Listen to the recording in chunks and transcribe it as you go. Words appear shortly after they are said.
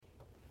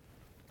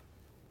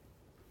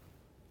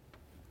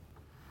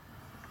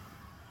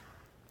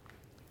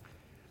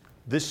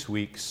This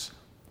week's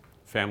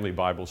family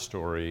Bible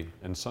story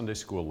and Sunday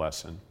school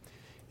lesson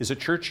is a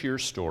church year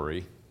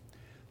story,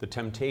 The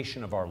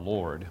Temptation of Our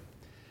Lord,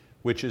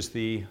 which is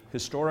the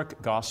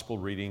historic gospel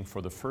reading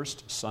for the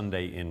first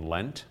Sunday in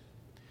Lent.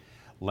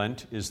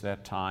 Lent is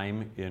that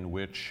time in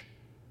which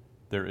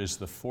there is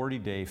the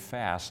 40-day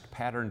fast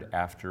patterned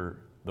after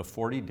the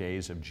 40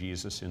 days of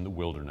Jesus in the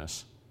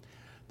wilderness.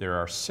 There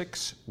are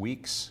 6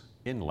 weeks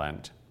in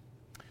Lent,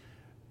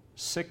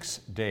 6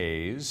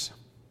 days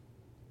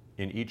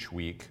in each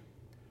week,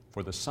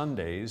 for the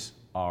Sundays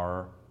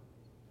are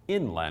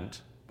in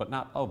Lent, but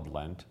not of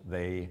Lent.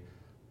 They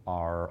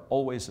are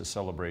always a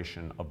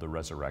celebration of the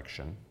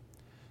resurrection.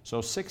 So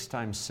 6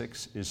 times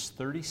 6 is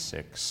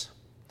 36.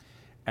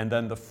 And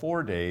then the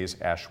 4 days,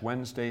 Ash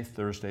Wednesday,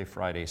 Thursday,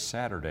 Friday,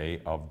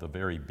 Saturday of the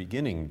very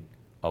beginning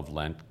of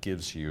Lent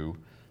gives you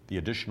the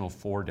additional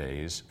 4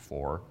 days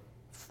for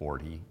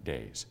 40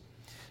 days.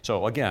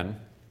 So again,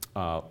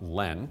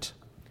 Lent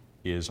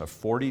is a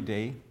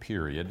 40-day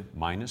period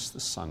minus the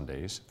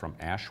Sundays from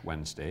Ash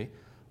Wednesday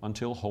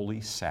until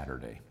Holy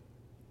Saturday.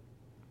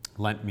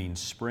 Lent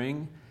means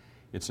spring.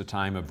 It's a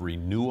time of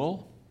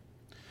renewal.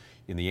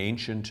 In the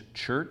ancient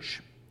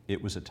church,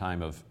 it was a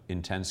time of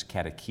intense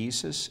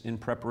catechesis in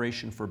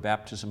preparation for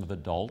baptism of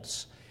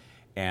adults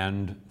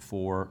and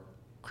for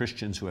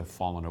Christians who have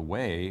fallen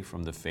away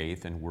from the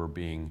faith and were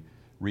being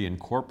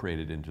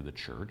reincorporated into the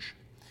church.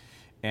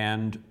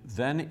 And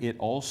then it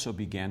also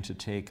began to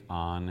take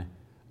on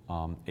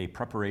a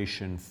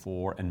preparation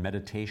for and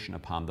meditation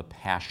upon the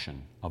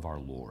passion of our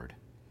Lord.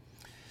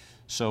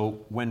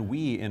 So when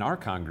we in our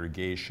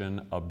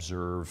congregation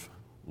observe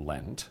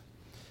Lent,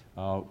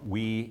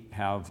 we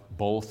have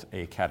both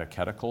a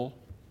catechetical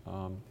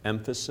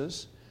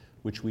emphasis,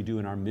 which we do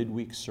in our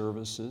midweek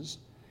services,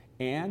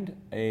 and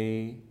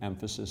a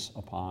emphasis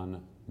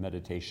upon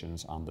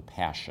meditations on the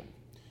Passion.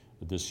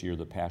 This year,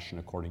 the Passion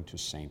according to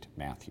St.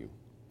 Matthew.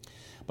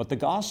 But the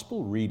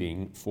gospel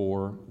reading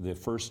for the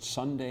first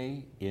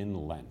Sunday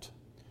in Lent,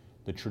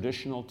 the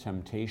traditional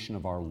temptation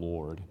of our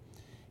Lord,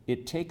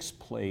 it takes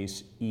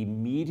place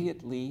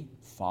immediately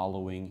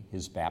following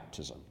his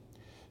baptism.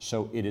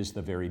 So it is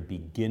the very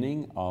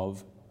beginning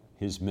of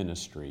his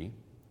ministry,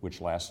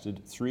 which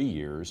lasted 3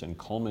 years and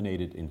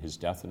culminated in his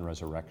death and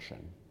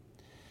resurrection.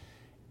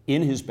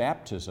 In his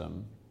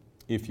baptism,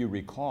 if you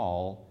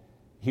recall,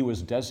 he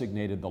was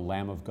designated the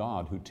Lamb of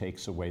God who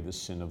takes away the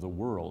sin of the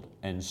world.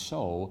 And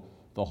so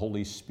the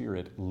Holy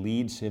Spirit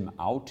leads him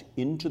out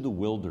into the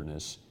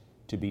wilderness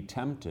to be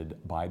tempted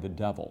by the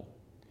devil.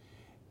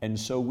 And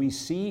so we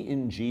see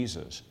in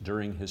Jesus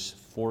during his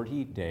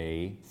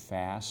 40-day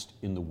fast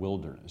in the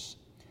wilderness,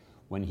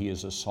 when he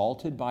is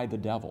assaulted by the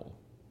devil,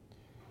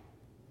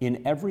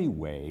 in every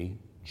way,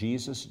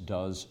 Jesus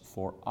does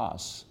for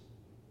us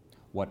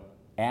what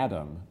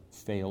Adam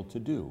failed to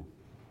do,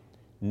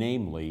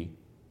 namely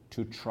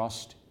to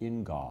trust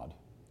in God,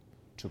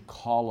 to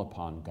call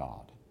upon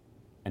God,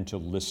 and to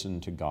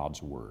listen to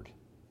God's word.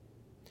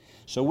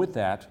 So with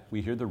that,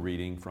 we hear the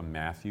reading from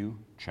Matthew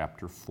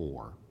chapter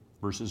 4,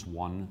 verses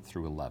 1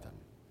 through 11.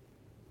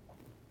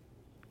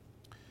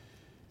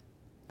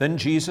 Then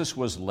Jesus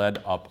was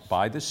led up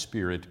by the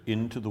Spirit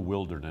into the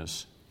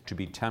wilderness to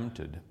be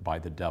tempted by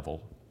the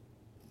devil.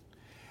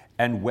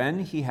 And when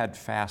he had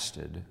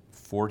fasted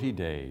 40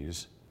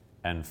 days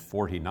and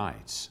 40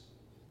 nights,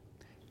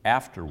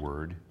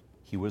 afterward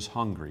he was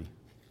hungry.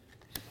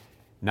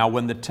 Now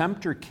when the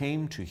tempter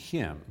came to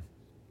him,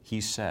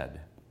 he said,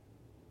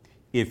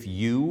 "If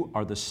you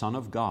are the Son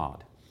of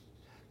God,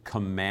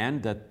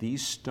 command that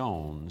these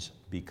stones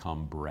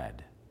become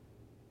bread."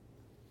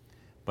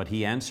 But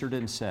he answered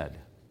and said,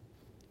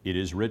 "It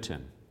is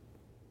written,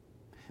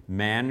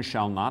 man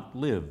shall not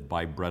live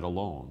by bread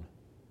alone,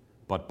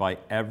 but by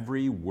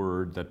every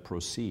word that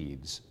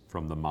proceeds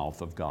from the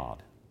mouth of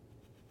God."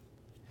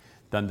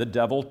 Then the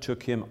devil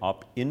took him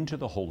up into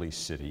the holy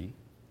city,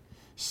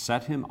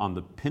 set him on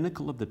the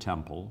pinnacle of the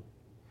temple,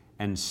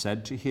 and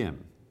said to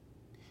him,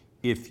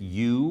 "If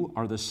you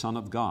are the Son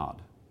of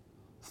God,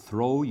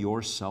 throw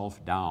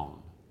yourself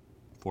down,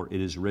 for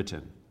it is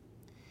written,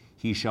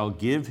 he shall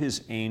give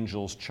his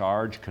angels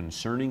charge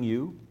concerning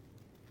you,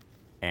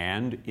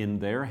 and in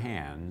their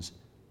hands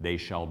they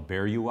shall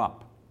bear you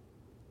up,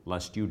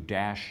 lest you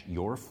dash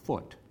your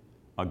foot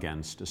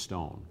against a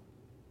stone."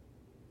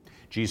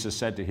 Jesus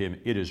said to him,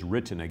 "It is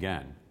written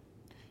again,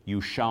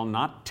 you shall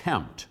not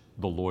tempt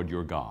the Lord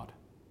your God."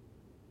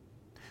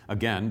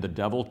 Again, the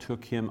devil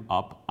took him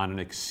up on an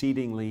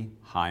exceedingly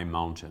high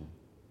mountain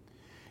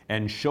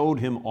and showed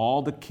him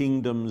all the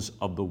kingdoms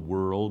of the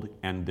world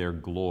and their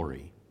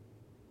glory.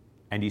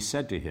 And he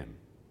said to him,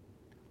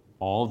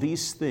 "All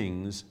these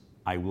things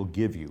I will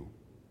give you,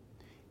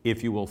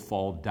 if you will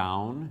fall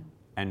down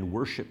and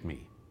worship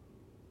me."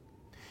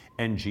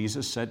 And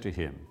Jesus said to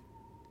him,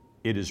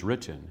 "It is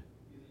written,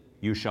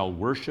 you shall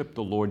worship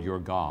the Lord your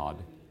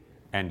God,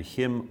 and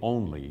him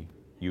only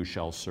you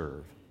shall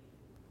serve."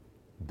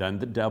 Then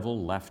the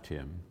devil left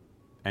him,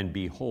 and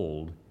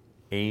behold,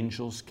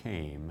 angels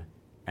came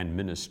and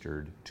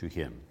ministered to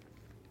him.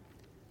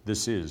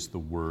 This is the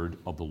word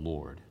of the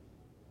Lord.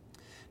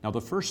 Now,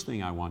 the first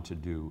thing I want to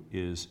do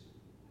is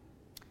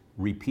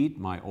repeat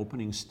my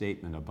opening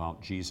statement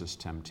about Jesus'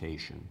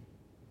 temptation.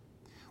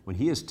 When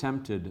he is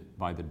tempted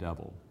by the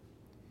devil,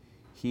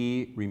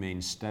 he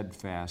remains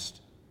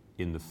steadfast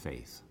in the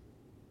faith,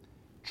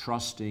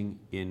 trusting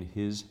in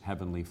his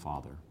heavenly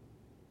Father.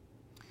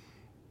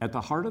 At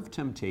the heart of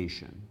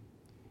temptation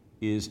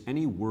is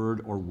any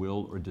word or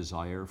will or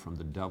desire from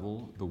the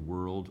devil, the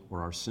world,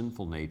 or our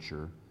sinful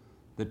nature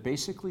that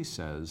basically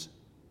says,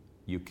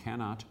 you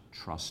cannot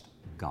trust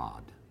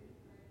God.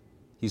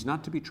 He's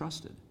not to be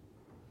trusted.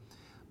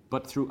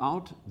 But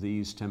throughout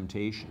these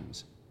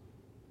temptations,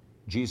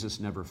 Jesus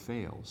never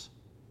fails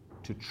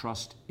to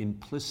trust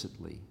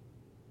implicitly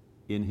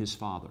in his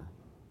Father,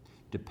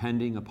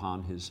 depending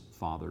upon his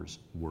Father's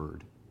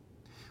word.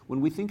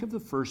 When we think of the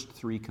first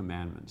three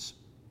commandments,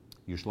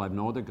 you shall have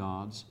no other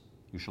gods,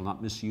 you shall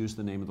not misuse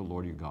the name of the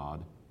Lord your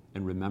God,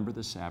 and remember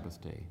the Sabbath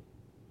day.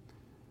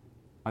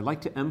 I'd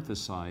like to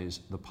emphasize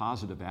the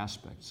positive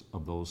aspects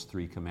of those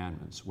three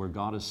commandments, where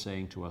God is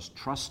saying to us,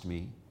 trust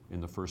me in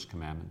the first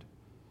commandment,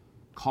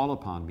 call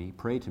upon me,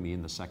 pray to me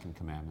in the second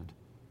commandment,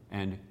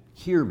 and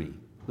hear me,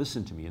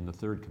 listen to me in the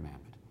third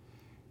commandment.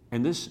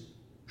 And this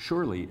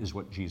surely is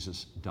what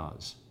Jesus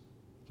does.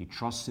 He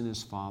trusts in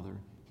his Father,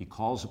 he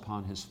calls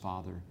upon his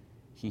Father,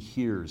 he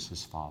hears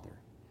his Father,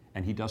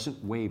 and he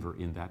doesn't waver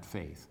in that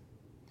faith.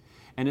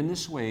 And in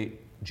this way,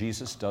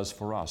 Jesus does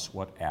for us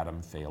what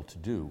Adam failed to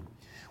do.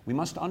 We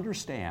must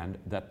understand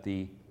that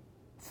the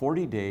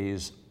 40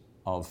 days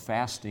of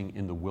fasting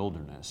in the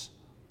wilderness,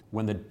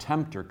 when the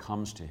tempter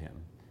comes to him,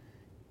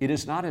 it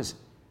is not as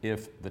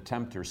if the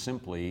tempter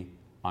simply,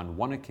 on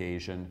one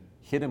occasion,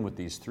 hit him with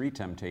these three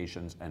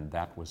temptations and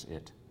that was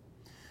it.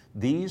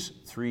 These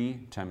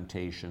three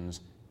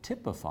temptations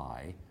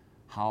typify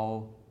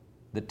how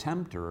the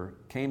tempter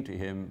came to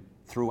him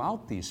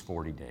throughout these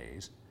 40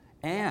 days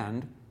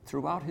and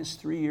throughout his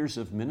 3 years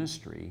of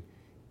ministry,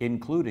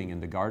 including in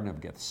the Garden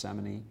of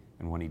Gethsemane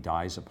and when he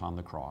dies upon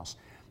the cross.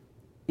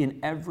 In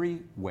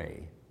every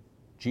way,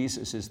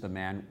 Jesus is the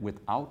man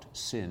without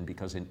sin,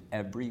 because in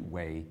every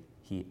way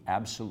he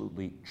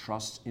absolutely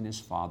trusts in his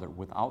Father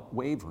without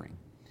wavering,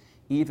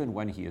 even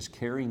when he is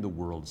carrying the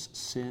world's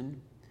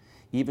sin,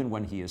 even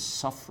when he is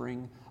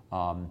suffering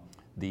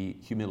the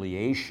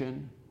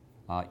humiliation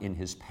in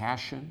his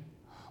passion,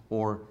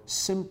 or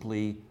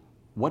simply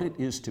what it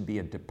is to be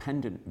a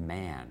dependent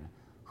man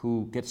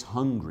who gets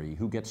hungry,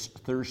 who gets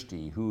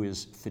thirsty, who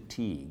is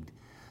fatigued.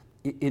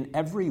 In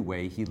every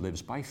way, he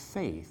lives by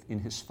faith in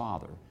his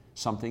Father,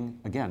 something,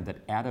 again, that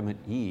Adam and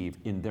Eve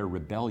in their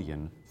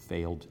rebellion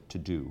failed to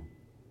do.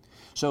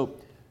 So,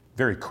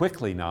 very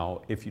quickly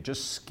now, if you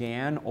just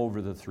scan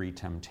over the three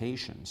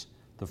temptations,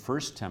 the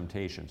first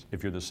temptations,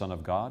 if you're the Son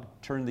of God,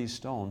 turn these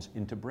stones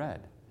into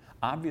bread.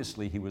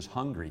 Obviously, he was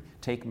hungry.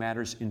 Take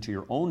matters into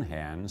your own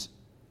hands,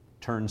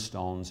 turn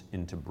stones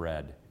into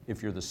bread.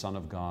 If you're the Son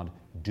of God,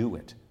 do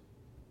it.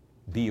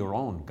 Be your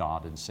own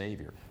God and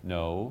Savior.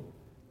 No,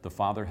 the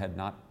Father had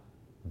not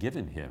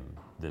given him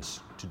this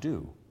to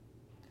do.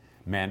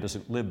 Man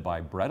doesn't live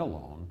by bread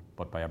alone,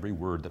 but by every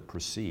word that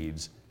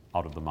proceeds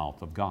out of the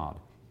mouth of God.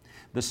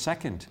 The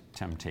second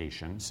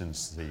temptation,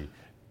 since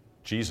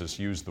Jesus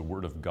used the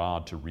word of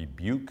God to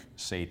rebuke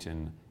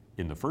Satan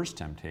in the first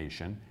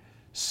temptation,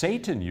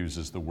 Satan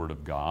uses the word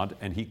of God,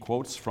 and he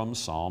quotes from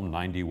Psalm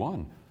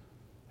 91.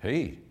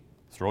 Hey,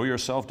 throw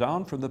yourself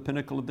down from the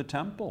pinnacle of the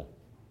temple.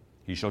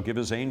 He shall give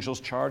his angels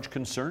charge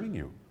concerning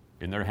you.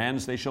 In their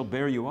hands they shall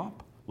bear you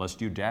up, lest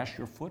you dash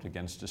your foot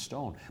against a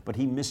stone. But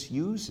he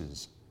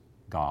misuses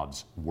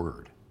God's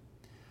word.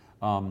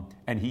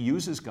 And he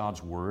uses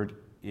God's word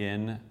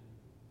in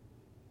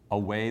a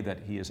way that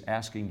he is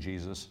asking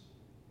Jesus,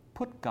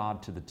 put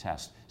God to the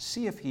test.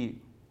 See if he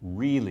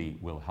really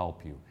will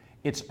help you.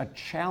 It's a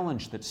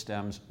challenge that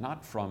stems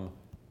not from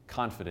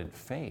confident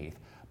faith,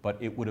 but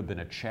it would have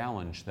been a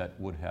challenge that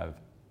would have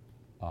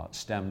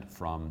stemmed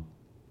from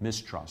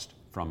mistrust,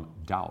 from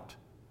doubt,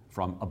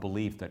 from a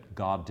belief that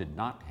God did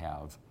not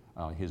have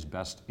his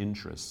best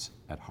interests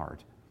at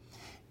heart.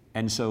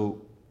 And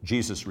so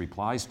Jesus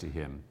replies to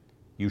him,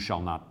 you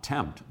shall not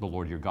tempt the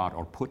Lord your God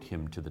or put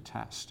him to the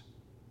test.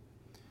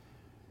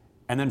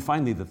 And then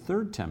finally, the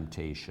third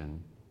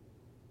temptation,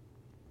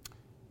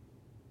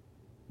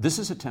 this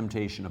is a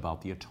temptation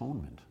about the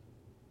atonement.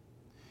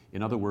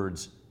 In other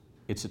words,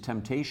 it's a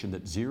temptation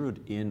that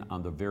zeroed in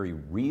on the very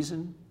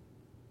reason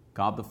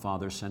God the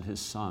Father sent his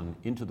Son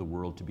into the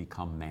world to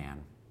become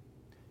man,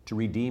 to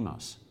redeem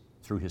us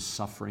through his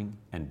suffering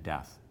and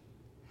death.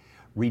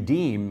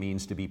 Redeem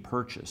means to be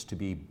purchased, to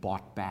be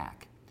bought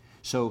back.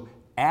 So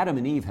Adam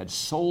and Eve had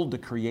sold the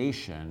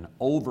creation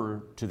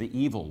over to the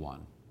evil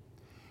one.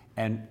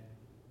 And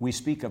we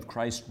speak of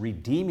Christ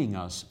redeeming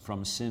us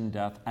from sin,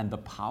 death, and the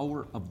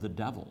power of the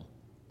devil.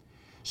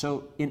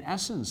 So in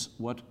essence,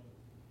 what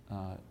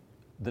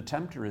the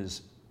tempter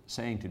is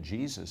saying to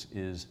Jesus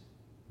is,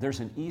 there's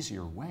an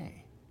easier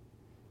way.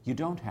 You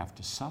don't have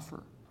to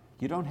suffer.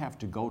 You don't have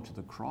to go to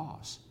the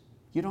cross.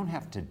 You don't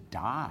have to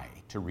die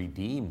to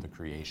redeem the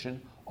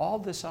creation. All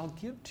this I'll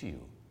give to you.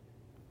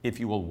 if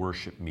you will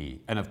worship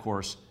me. And of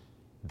course,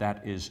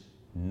 that is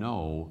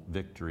no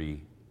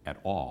victory at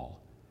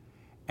all.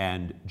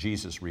 And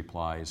Jesus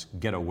replies,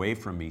 get away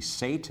from me,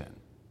 Satan.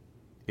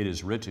 It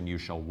is written, you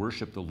shall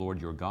worship the Lord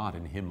your God,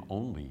 and him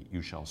only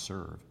you shall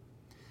serve.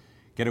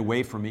 Get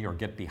away from me, or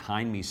get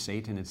behind me,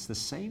 Satan. It's the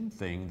same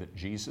thing that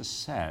Jesus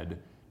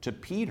said to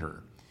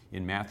Peter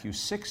in Matthew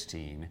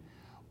 16,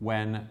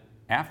 when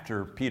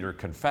after Peter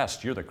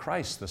confessed, you're the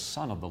Christ, the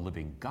Son of the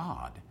living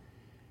God.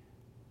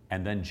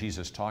 And then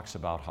Jesus talks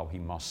about how he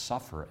must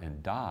suffer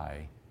and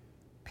die.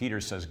 Peter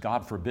says,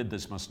 God forbid,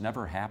 this must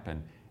never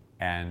happen.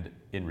 And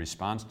in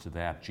response to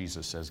that,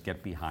 Jesus says,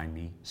 get behind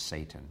me,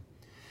 Satan.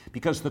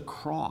 Because the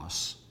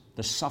cross,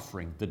 the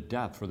suffering, the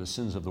death for the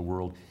sins of the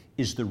world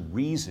is the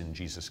reason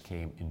Jesus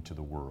came into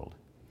the world.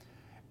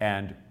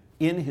 And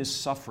in his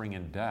suffering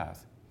and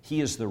death, he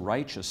is the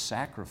righteous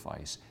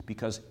sacrifice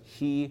because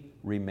he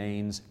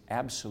remains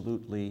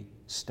absolutely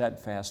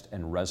steadfast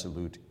and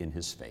resolute in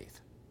his faith.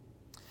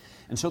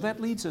 And so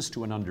that leads us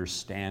to an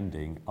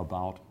understanding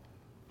about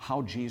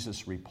how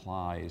Jesus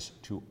replies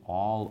to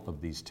all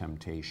of these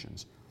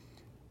temptations.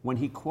 When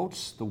he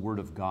quotes the Word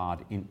of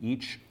God in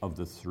each of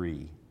the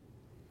three,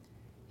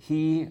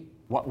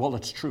 well,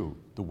 it's true.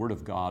 The Word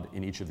of God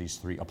in each of these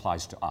three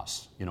applies to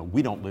us.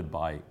 We don't live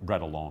by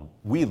bread alone.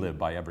 We live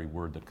by every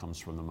word that comes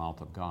from the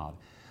mouth of God.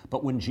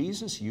 But when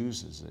Jesus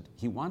uses it,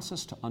 he wants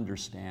us to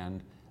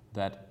understand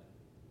that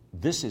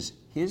this is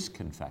his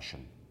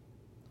confession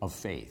of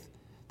faith,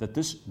 that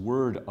this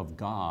Word of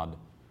God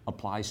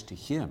applies to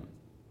him.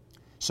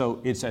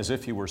 So it's as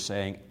if he were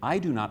saying, I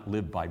do not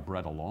live by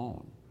bread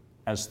alone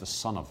as the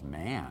Son of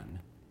Man.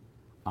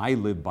 I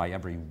live by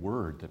every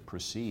word that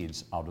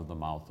proceeds out of the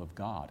mouth of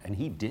God. And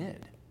he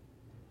did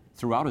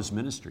throughout his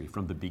ministry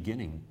from the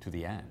beginning to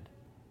the end.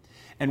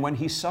 And when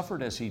he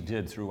suffered as he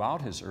did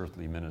throughout his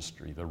earthly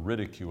ministry, the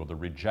ridicule, the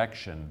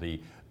rejection,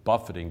 the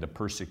buffeting, the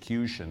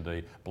persecution,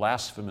 the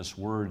blasphemous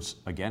words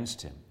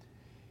against him,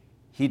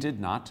 he did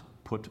not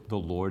put the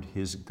Lord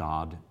his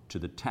God to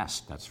the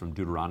test. That's from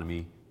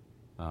Deuteronomy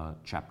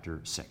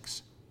chapter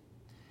 6.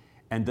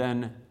 And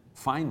then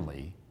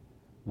finally,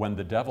 when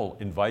the devil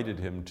invited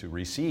him to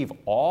receive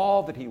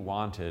all that he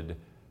wanted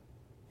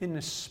in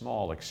a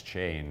small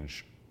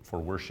exchange for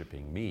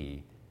worshiping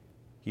me,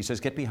 he says,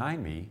 get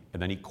behind me.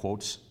 And then he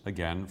quotes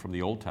again from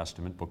the Old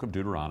Testament, book of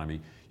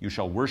Deuteronomy, you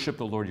shall worship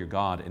the Lord your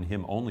God, and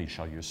him only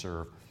shall you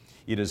serve.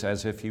 It is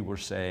as if he were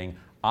saying,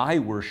 I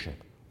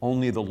worship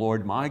only the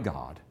Lord my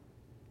God,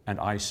 and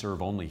I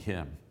serve only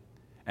him.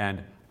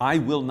 And I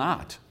will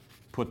not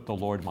put the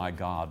Lord my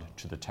God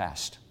to the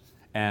test.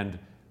 And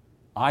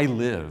I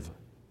live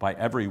by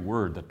every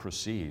word that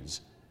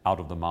proceeds out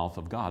of the mouth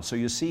of God. So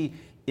you see,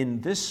 in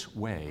this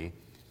way,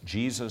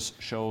 Jesus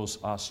shows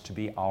us to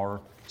be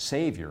our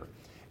Savior.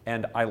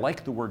 And I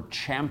like the word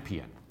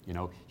champion.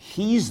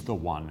 He's the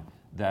one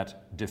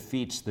that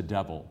defeats the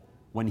devil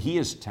when he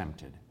is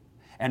tempted.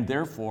 And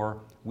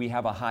therefore, we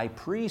have a high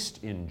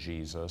priest in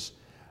Jesus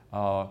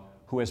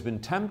who has been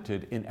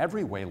tempted in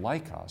every way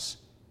like us,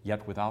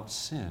 yet without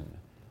sin,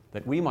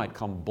 that we might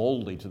come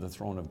boldly to the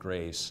throne of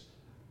grace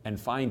and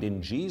find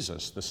in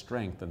Jesus the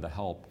strength and the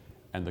help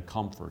and the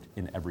comfort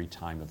in every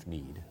time of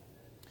need.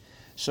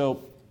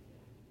 So,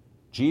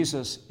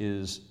 Jesus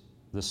is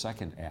the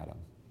second Adam.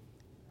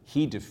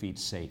 He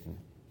defeats Satan.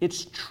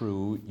 It's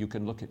true, you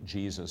can look at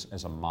Jesus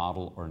as a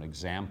model or an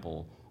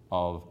example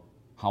of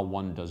how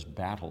one does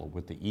battle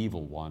with the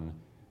evil one,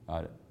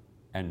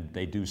 and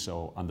they do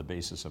so on the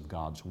basis of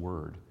God's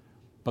word.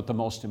 But the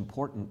most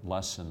important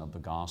lesson of the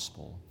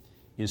gospel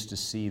is to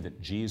see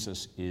that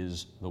Jesus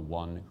is the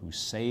one who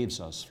saves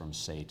us from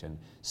Satan,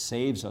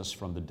 saves us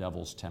from the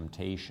devil's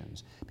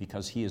temptations,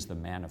 because he is the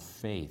man of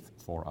faith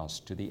for us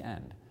to the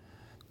end.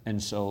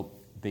 And so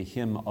the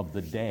hymn of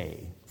the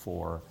day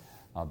for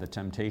the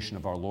temptation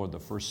of our Lord, the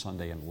first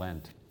Sunday in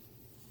Lent,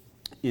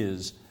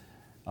 is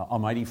a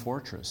mighty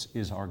fortress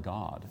is our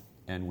God.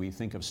 And we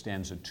think of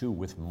stanza 2,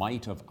 with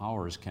might of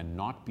ours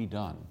cannot be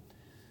done.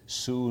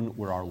 Soon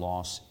were our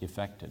loss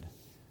effected.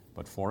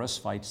 But for us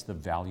fights the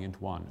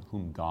valiant one,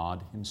 whom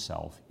God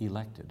himself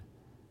elected.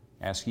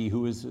 Ask ye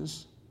who is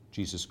this?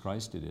 Jesus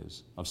Christ it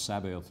is, of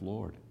Sabaoth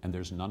Lord, and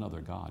there's none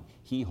other God.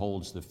 He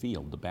holds the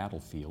field, the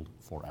battlefield,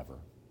 forever.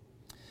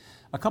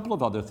 A couple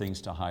of other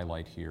things to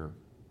highlight here.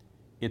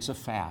 It's a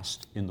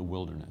fast in the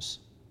wilderness.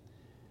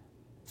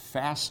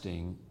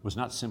 Fasting was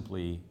not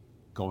simply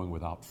going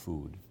without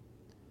food,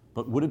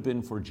 but would have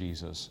been for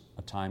Jesus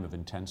a time of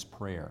intense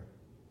prayer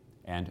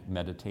and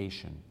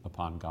meditation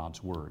upon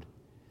God's word.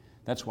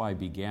 That's why I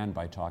began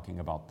by talking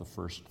about the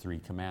first 3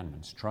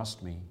 commandments.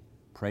 Trust me,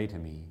 pray to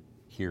me,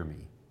 hear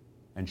me.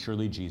 And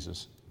surely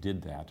Jesus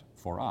did that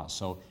for us.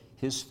 So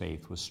his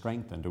faith was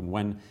strengthened. And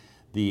when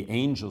the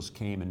angels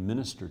came and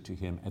ministered to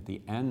him at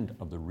the end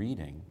of the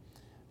reading,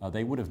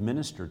 they would have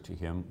ministered to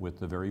him with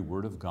the very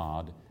word of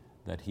God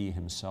that he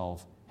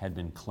himself had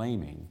been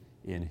claiming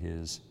in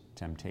his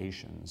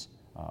temptations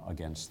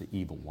against the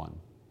evil one.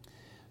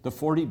 The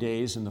 40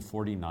 days and the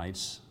 40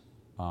 nights,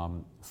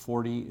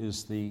 40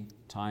 is the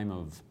time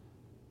of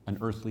an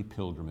earthly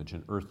pilgrimage,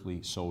 an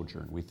earthly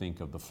sojourn. We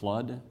think of the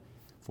flood,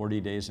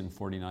 40 days and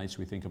 40 nights.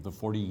 We think of the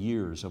 40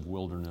 years of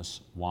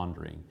wilderness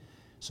wandering.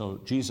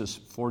 So Jesus'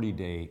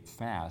 40-day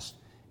fast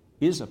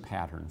is a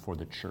pattern for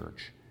the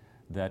church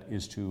that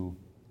is to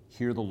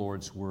hear the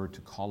Lord's word,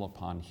 to call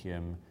upon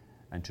him,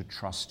 and to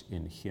trust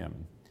in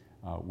him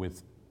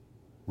with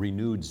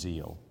renewed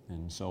zeal.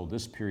 And so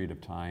this period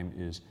of time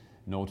is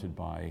noted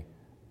by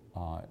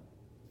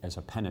as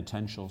a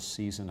penitential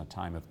season, a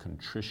time of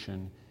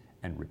contrition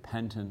and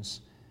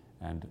repentance,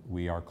 and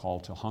we are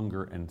called to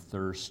hunger and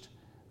thirst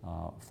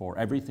for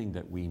everything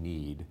that we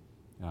need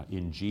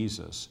in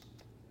Jesus,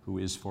 who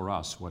is for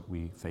us what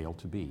we fail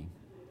to be.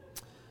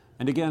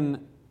 And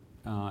again,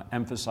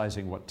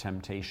 emphasizing what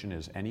temptation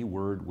is, any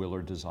word, will,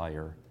 or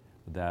desire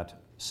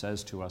that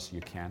says to us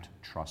you can't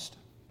trust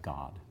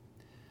God.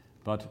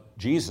 But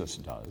Jesus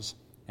does,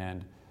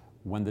 and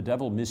when the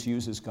devil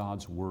misuses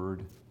God's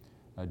word,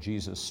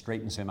 Jesus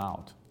straightens him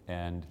out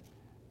and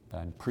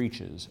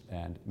preaches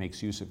and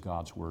makes use of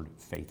God's word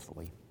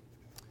faithfully.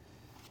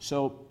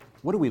 So,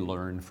 what do we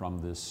learn from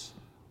this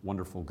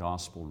wonderful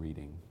gospel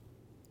reading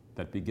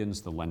that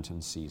begins the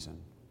Lenten season?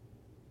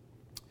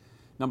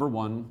 Number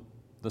one,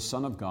 the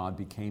Son of God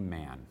became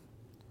man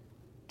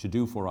to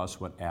do for us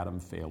what Adam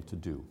failed to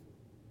do: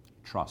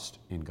 trust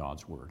in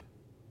God's word.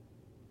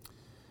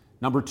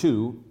 Number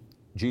two,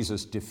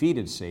 Jesus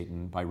defeated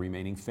Satan by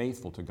remaining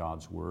faithful to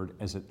God's word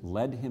as it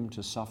led him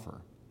to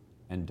suffer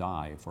and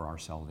die for our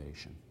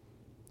salvation.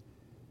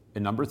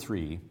 And number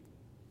three,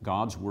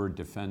 God's word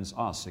defends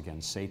us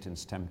against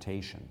Satan's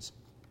temptations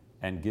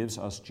and gives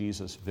us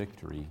Jesus'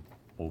 victory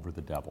over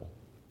the devil.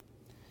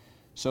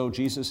 So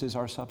Jesus is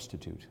our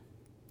substitute.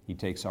 He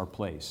takes our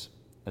place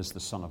as the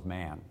Son of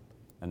Man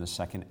and the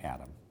second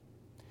Adam,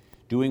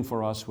 doing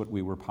for us what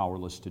we were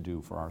powerless to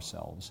do for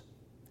ourselves.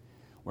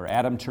 Where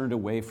Adam turned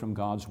away from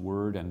God's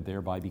word and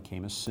thereby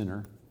became a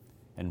sinner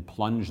and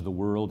plunged the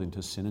world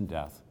into sin and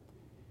death,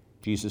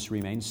 Jesus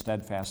remained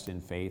steadfast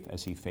in faith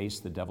as he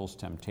faced the devil's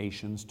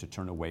temptations to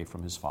turn away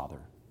from his Father.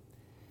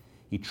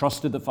 He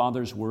trusted the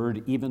Father's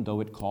word even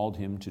though it called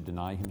him to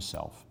deny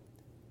himself,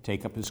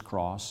 take up his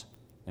cross,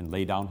 and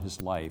lay down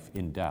his life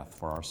in death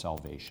for our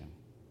salvation.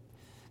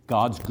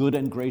 God's good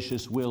and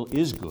gracious will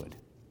is good,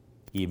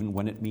 even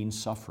when it means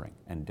suffering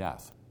and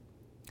death.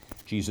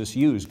 Jesus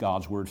used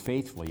God's word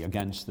faithfully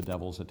against the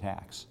devil's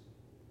attacks.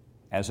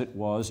 As it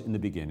was in the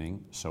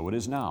beginning, so it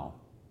is now.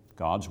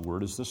 God's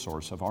word is the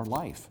source of our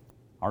life,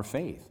 our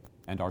faith,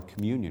 and our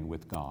communion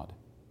with God.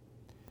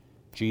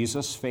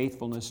 Jesus'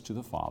 faithfulness to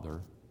the Father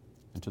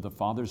and to the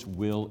Father's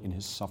will in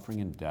his suffering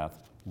and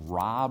death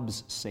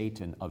robs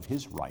Satan of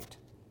his right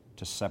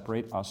to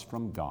separate us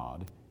from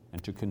God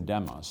and to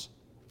condemn us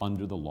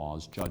under the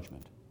law's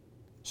judgment.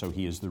 So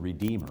he is the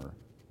Redeemer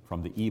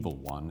from the evil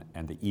one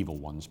and the evil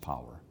one's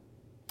power.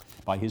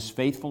 By his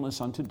faithfulness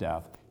unto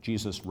death,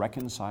 Jesus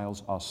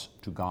reconciles us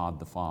to God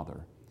the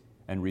Father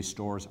and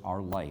restores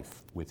our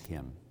life with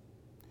him.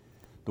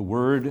 The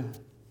word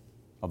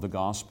of the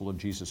gospel of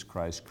Jesus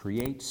Christ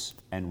creates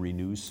and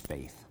renews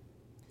faith.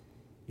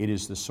 It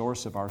is the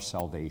source of our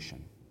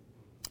salvation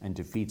and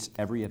defeats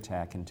every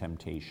attack and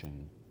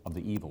temptation of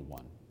the evil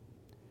one.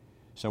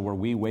 So where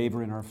we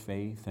waver in our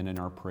faith and in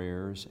our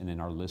prayers and in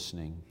our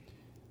listening,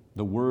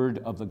 the word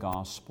of the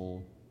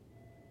gospel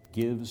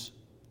gives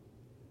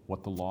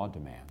what the law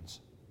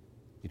demands.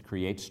 It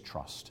creates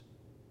trust.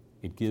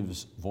 It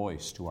gives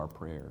voice to our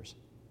prayers,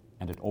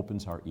 and it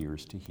opens our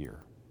ears to hear.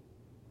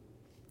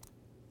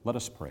 Let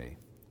us pray.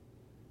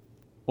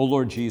 O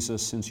Lord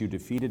Jesus, since you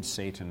defeated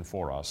Satan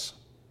for us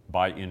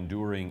by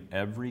enduring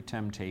every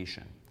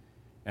temptation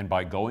and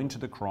by going to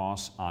the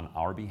cross on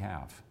our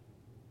behalf,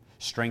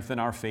 strengthen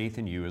our faith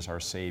in you as our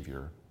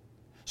Savior,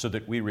 so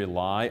that we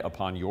rely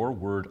upon your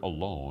word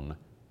alone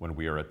when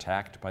we are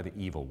attacked by the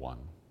evil one.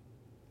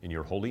 In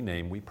your holy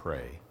name we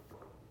pray.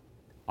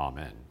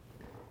 Amen.